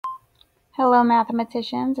Hello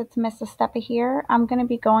mathematicians, it's Miss Estepa here. I'm going to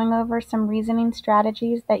be going over some reasoning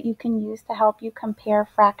strategies that you can use to help you compare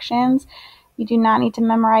fractions. You do not need to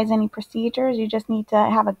memorize any procedures, you just need to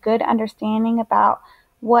have a good understanding about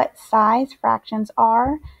what size fractions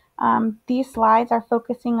are. These slides are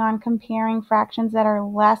focusing on comparing fractions that are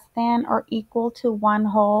less than or equal to one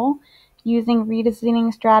whole using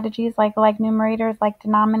reasoning strategies like numerators, like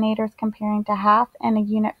denominators comparing to half, and a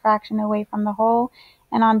unit fraction away from the whole.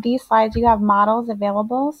 And on these slides, you have models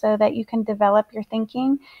available so that you can develop your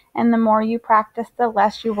thinking. And the more you practice, the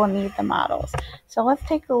less you will need the models. So let's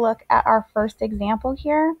take a look at our first example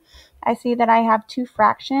here. I see that I have two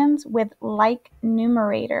fractions with like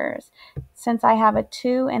numerators. Since I have a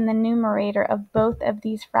 2 in the numerator of both of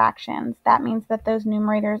these fractions, that means that those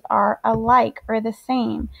numerators are alike or the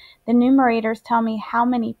same. The numerators tell me how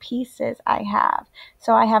many pieces I have.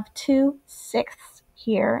 So I have 2/6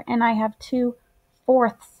 here, and I have 2/4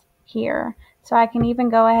 here. So I can even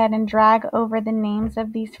go ahead and drag over the names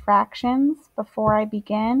of these fractions before I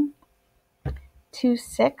begin.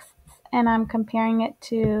 2/6, and I'm comparing it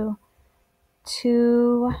to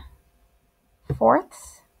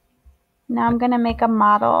 2/4. Now I'm going to make a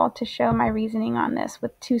model to show my reasoning on this.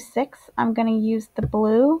 With 2/6, I'm going to use the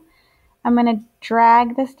blue. I'm going to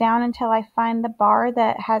drag this down until I find the bar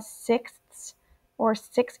that has sixths or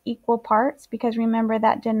 6 equal parts, because remember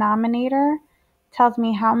that denominator tells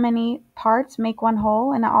me how many parts make one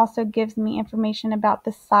whole, and it also gives me information about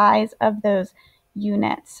the size of those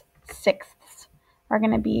units. Sixths are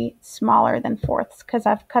going to be smaller than fourths because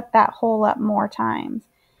I've cut that whole up more times.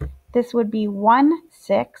 This would be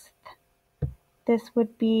 1/6. This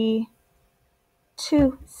would be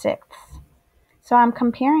 2/6. So I'm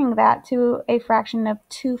comparing that to a fraction of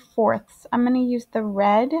 2/4. I'm going to use the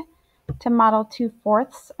red to model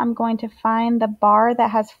 2/4. I'm going to find the bar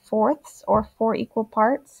that has fourths or 4 equal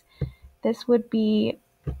parts. This would be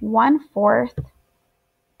 1/4.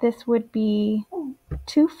 This would be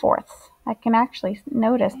 2/4. I can actually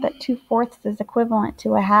notice that 2/4 is equivalent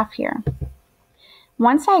to a half here.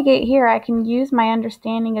 Once I get here, I can use my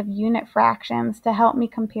understanding of unit fractions to help me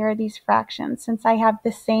compare these fractions. Since I have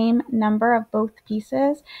the same number of both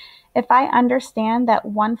pieces, if I understand that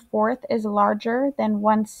 1/4 is larger than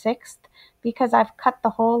 1/6 because I've cut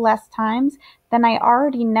the whole less times, then I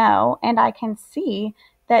already know and I can see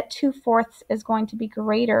that 2/4 is going to be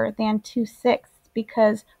greater than 2/6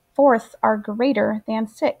 because fourths are greater than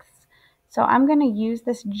sixths. So I'm going to use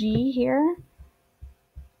this G here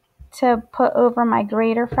to put over my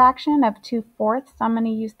greater fraction of 2/4. I'm going to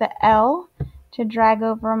use the L to drag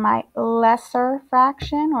over my lesser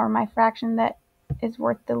fraction, or my fraction that is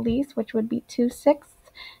worth the least, which would be 2/6.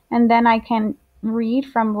 And then I can read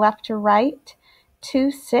from left to right.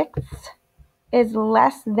 2/6 is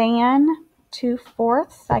less than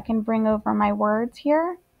 2/4. I can bring over my words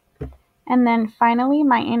here. And then finally,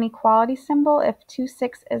 my inequality symbol. If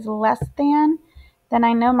 2/6 is less than, then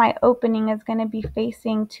I know my opening is going to be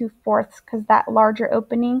facing 2/4 because that larger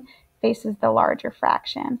opening faces the larger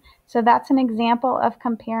fraction. So that's an example of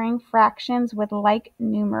comparing fractions with like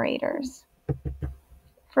numerators.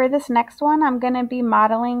 For this next one, I'm going to be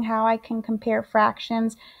modeling how I can compare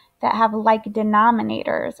fractions that have like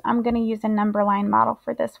denominators. I'm going to use a number line model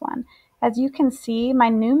for this one. As you can see, my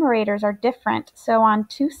numerators are different. So on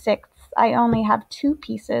 2/6, I only have 2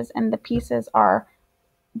 pieces, and the pieces are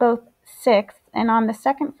both 6. And on the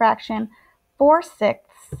second fraction,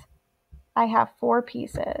 4/6, I have 4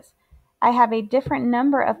 pieces. I have a different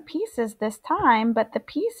number of pieces this time, but the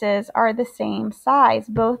pieces are the same size.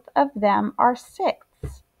 Both of them are 6.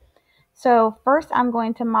 So first I'm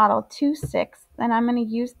going to model 2/6, and I'm going to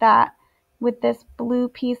use that with this blue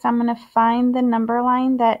piece. I'm going to find the number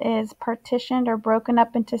line that is partitioned or broken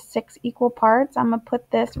up into 6 equal parts. I'm going to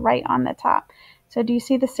put this right on the top. So do you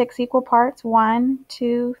see the 6 equal parts? 1,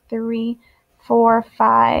 2, 3, 4,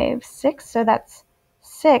 5, 6. So that's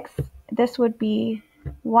 6. This would be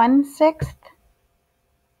 1/6,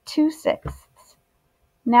 2/6.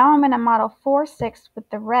 Now I'm going to model 4/6 with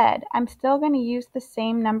the red. I'm still going to use the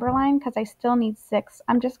same number line because I still need 6.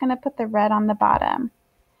 I'm just going to put the red on the bottom.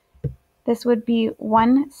 This would be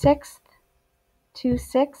 1/6,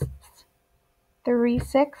 2/6,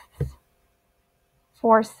 3/6,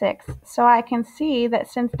 4/6. So I can see that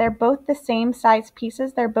since they're both the same size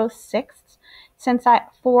pieces, they're both 6. Since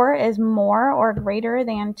 4 is more or greater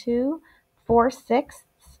than 2, 4/6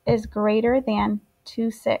 is greater than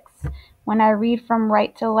 2/6. When I read from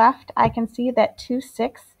right to left, I can see that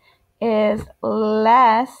 2/6 is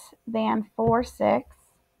less than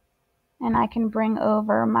 4/6, and I can bring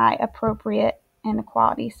over my appropriate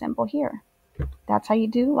inequality symbol here. That's how you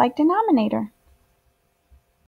do like denominator.